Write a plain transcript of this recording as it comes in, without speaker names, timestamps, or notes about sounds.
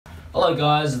Hello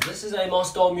guys, this is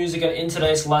Amosdoll Music, and in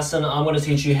today's lesson I'm going to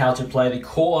teach you how to play the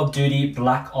Call of Duty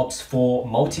Black Ops 4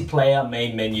 multiplayer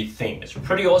main menu theme. It's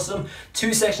pretty awesome.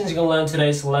 Two sections you're going to learn in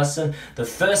today's lesson. The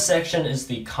first section is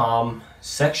the calm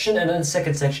section, and then the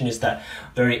second section is that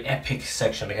very epic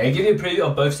section. Okay, I'll give you a preview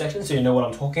of both sections so you know what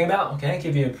I'm talking about. Okay, I'll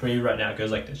give you a preview right now. It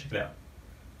goes like this, check it out.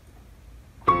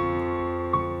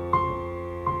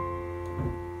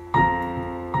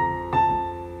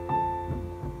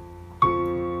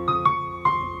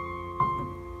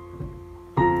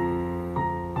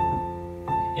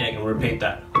 Yeah, I can repeat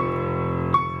that.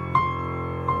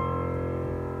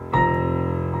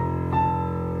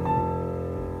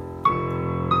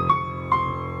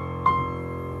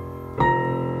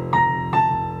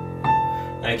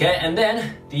 Okay, and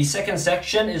then the second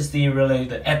section is the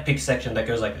epic section that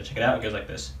goes like this. Check it out, it goes like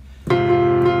this.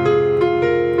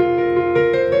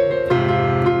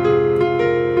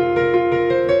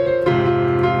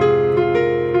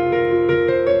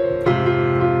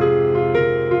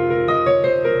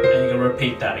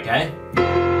 Repeat that, okay?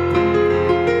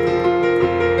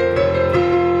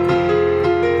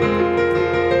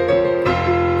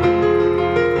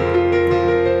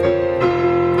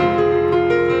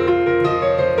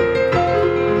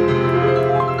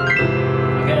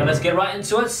 Okay, let's get right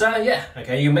into it. So yeah,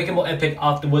 okay, you make it more epic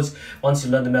afterwards once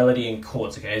you learn the melody and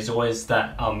chords, okay? It's always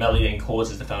that melody and chords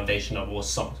is the foundation of all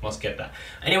songs. Must get that.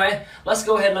 Anyway, let's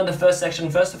go ahead and learn the first section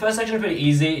first. The first section is pretty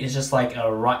easy. It's just like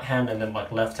a right hand and then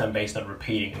like left hand bass note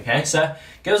repeating, okay? So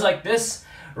it goes like this.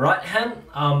 Right hand,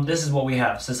 this is what we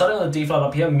have. So starting on the D flat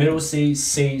up here, middle C,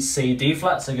 C, C, D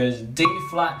flat. So it goes D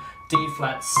flat, C,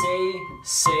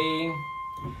 C,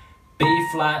 B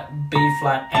flat,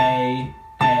 A,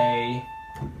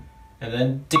 and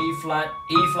then D flat,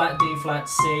 E flat, D flat,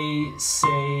 C, C,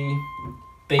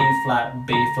 B flat,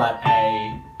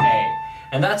 A.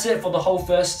 And that's it for the whole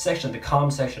first section, the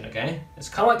calm section, okay? It's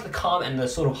kind of like the calm and the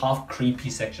sort of half creepy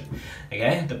section,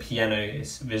 okay? The piano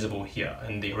is visible here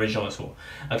in the original as well,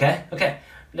 okay? Okay,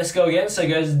 let's go again. So it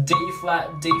goes D flat,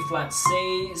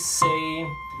 C, C,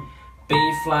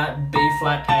 B flat,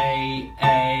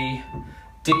 A,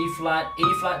 D flat,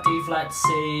 E flat, D flat,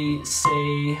 C,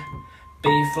 C, B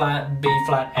flat,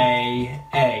 A.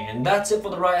 And that's it for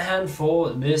the right hand for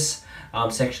this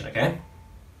section, okay?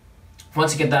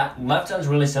 Once you get that, left hand's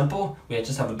really simple. We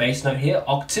just have a bass note here,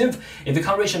 octave. If you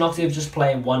can't reach an octave, just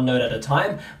play one note at a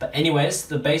time. But anyways,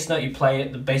 the bass note, you play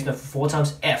the bass note for 4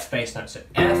 times, F bass note. So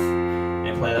F,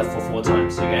 and play that for 4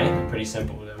 times, okay? Pretty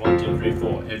simple. 1, 2, 3,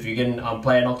 4. If you can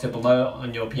play an octave below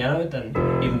on your piano, then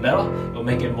even better. It'll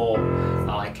make it more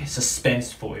like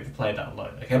suspenseful if you play that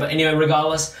low, okay? But anyway,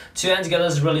 regardless, 2 hands together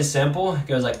is really simple. It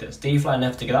goes like this: D flat and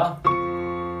F together,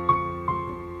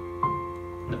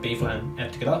 and the B flat and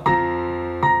F together,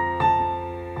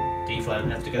 D flat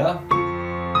and F together,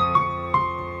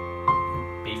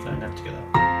 B flat and F together.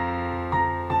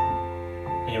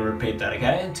 And you repeat that,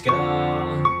 okay? Together,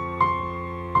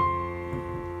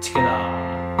 together,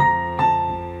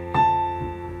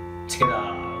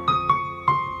 together,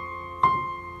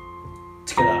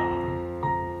 together.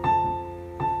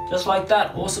 Just like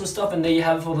that, awesome stuff, and there you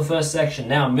have it for the first section.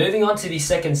 Now, moving on to the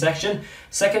second section.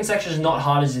 Second section is not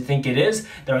hard as you think it is.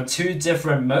 There are 2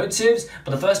 different motives,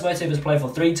 but the first motive is played for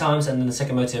 3 times, and then the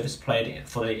second motive is played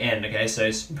for the end, okay? So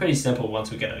it's pretty simple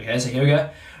once we get it, okay? So here we go.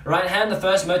 Right hand, the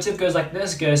first motive goes like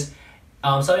this, goes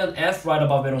starting on F, right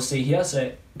above middle C here,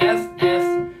 so F, A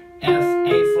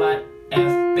flat,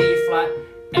 F, B flat,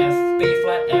 F, B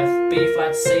flat, F, B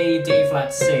flat, C, D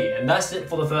flat, C. And that's it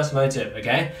for the first motive,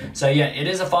 okay? So yeah, it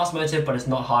is a fast motive, but it's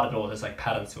not hard at all. There's like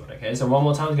patterns to it, okay? So one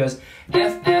more time, it goes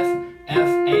F, A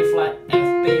flat,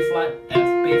 F, B flat,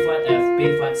 F, B flat, F,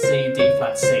 B flat, C, D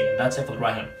flat, C. And that's it for the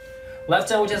right hand. Left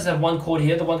hand, we just have one chord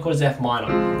here. The one chord is F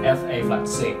minor, F, A flat,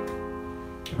 C.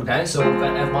 Okay, so with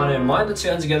that F minor in mind, the 2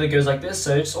 hands together goes like this.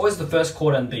 So it's always the first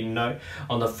chord and the note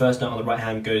on the first note on the right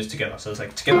hand goes together. So it's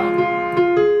like together,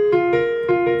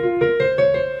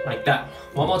 like that.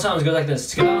 One more time, it goes like this,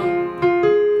 together.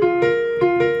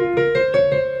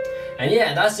 And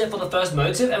yeah, that's it for the first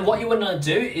motive. And what you want to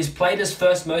do is play this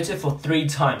first motive for 3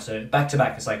 times. So back to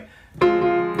back, it's like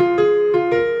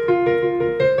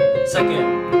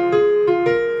second,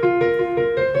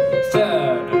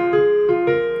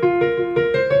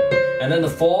 and then the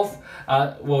fourth,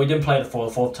 well, we didn't play it for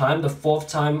the 4th time. The 4th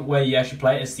time where you actually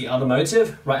play it is the other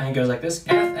motive. Right hand goes like this: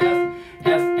 F, A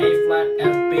flat,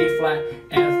 F, B flat,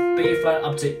 F, B flat,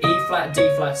 up to E flat, D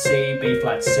flat, C, B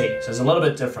flat, C. So it's a little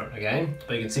bit different, okay?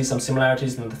 But you can see some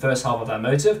similarities in the first half of that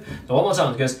motive. So one more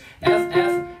time, it goes F,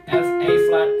 A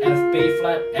flat, F, B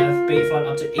flat, F, B flat,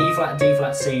 up to E flat, D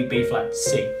flat, C, B flat,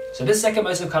 C. So this second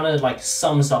motive kind of like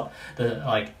sums up the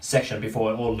like section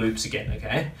before it all loops again,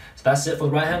 okay? So that's it for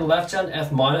the right hand. Left hand,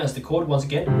 F minor as the chord once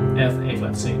again, F, A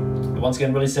flat, C. But once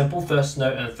again, really simple, first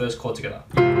note and first chord together.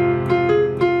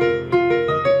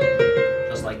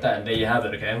 Just like that, and there you have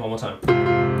it, okay? One more time.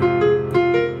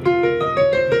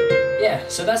 Yeah,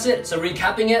 so that's it. So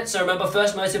recapping it, so remember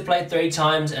first motive played 3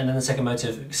 times and then the second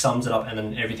motive sums it up and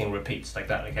then everything repeats like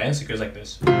that, okay? So it goes like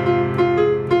this.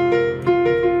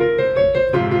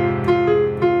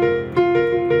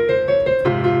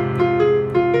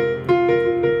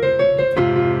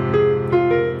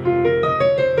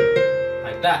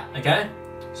 Like that, okay?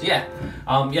 So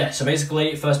yeah, so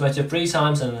basically first motive 3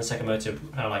 times and then the second motive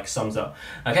like sums up.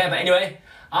 Okay, but anyway,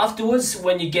 afterwards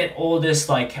when you get all this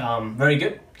like very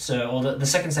good, so all the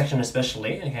second section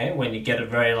especially, okay, when you get it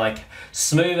very like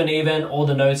smooth and even, all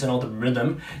the notes and all the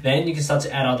rhythm, then you can start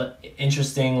to add other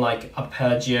interesting like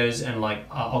arpeggios and like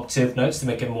octave notes to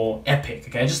make it more epic,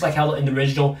 okay? Just like how in the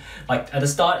original, like at the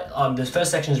start, the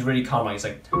first section is really calm, like it's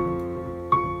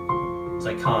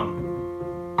like calm.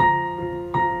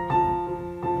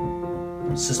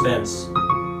 Suspense.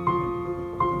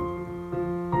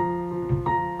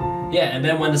 Yeah, and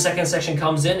then when the second section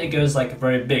comes in, it goes like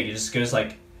very big. It just goes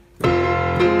like.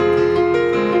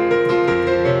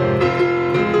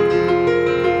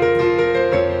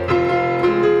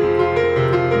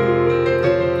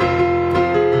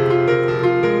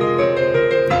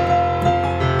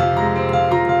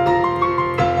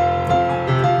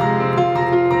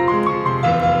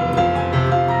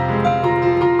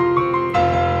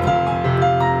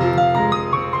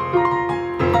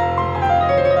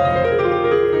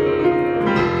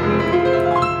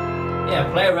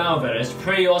 Play around with it, it's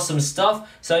pretty awesome stuff.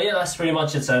 So yeah, that's pretty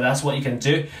much it. So that's what you can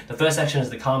do. The first section is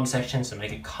the calm section, so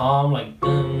make it calm, like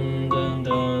dun, dun,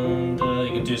 dun, dun.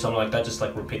 You can do something like that, just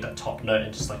like repeat that top note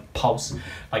and just like pulse,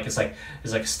 like it's like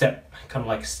step, kind of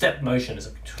like step motion, it's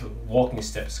like walking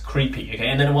steps, creepy, okay?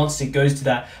 And then once it goes to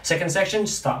that second section,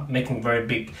 just start making very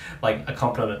big like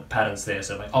accompaniment patterns there,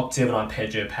 so like octave and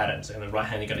arpeggio patterns, and then right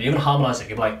hand you gotta even harmonize it,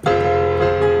 you're like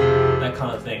that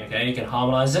kind of thing, okay? You can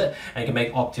harmonize it and you can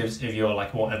make octaves if you're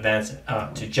like more advanced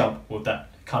to jump with that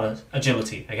kind of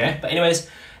agility, okay? But anyways,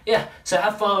 yeah, so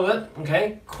have fun with it,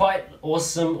 okay? Quite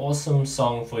awesome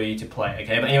song for you to play,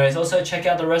 okay? But anyways, also check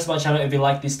out the rest of my channel if you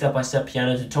like these step-by-step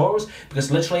piano tutorials,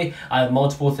 because literally I have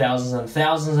multiple thousands and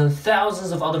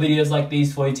thousands of other videos like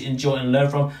these for you to enjoy and learn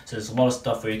from, so there's a lot of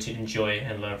stuff for you to enjoy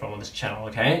and learn from on this channel,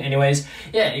 okay? Anyways,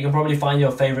 yeah, you can probably find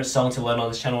your favorite song to learn on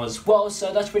this channel as well,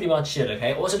 so that's pretty much it,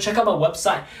 okay? Also check out my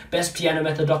website,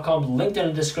 bestpianomethod.com, linked in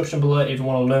the description below if you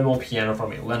want to learn more piano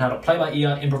from me. Learn how to play by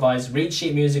ear, improvise, read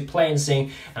sheet music, play and sing,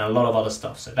 and a lot of other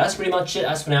stuff. So that's pretty much it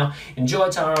as for now. Enjoy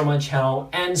time on my channel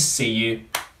and see you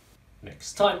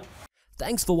next time.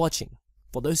 Thanks for watching.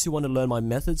 For those who want to learn my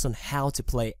methods on how to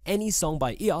play any song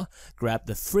by ear, grab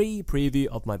the free preview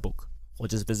of my book, or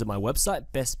just visit my website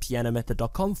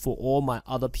bestpianomethod.com for all my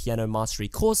other piano mastery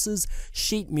courses,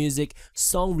 sheet music,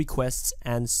 song requests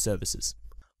and services.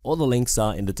 All the links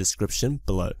are in the description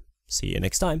below. See you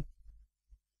next time.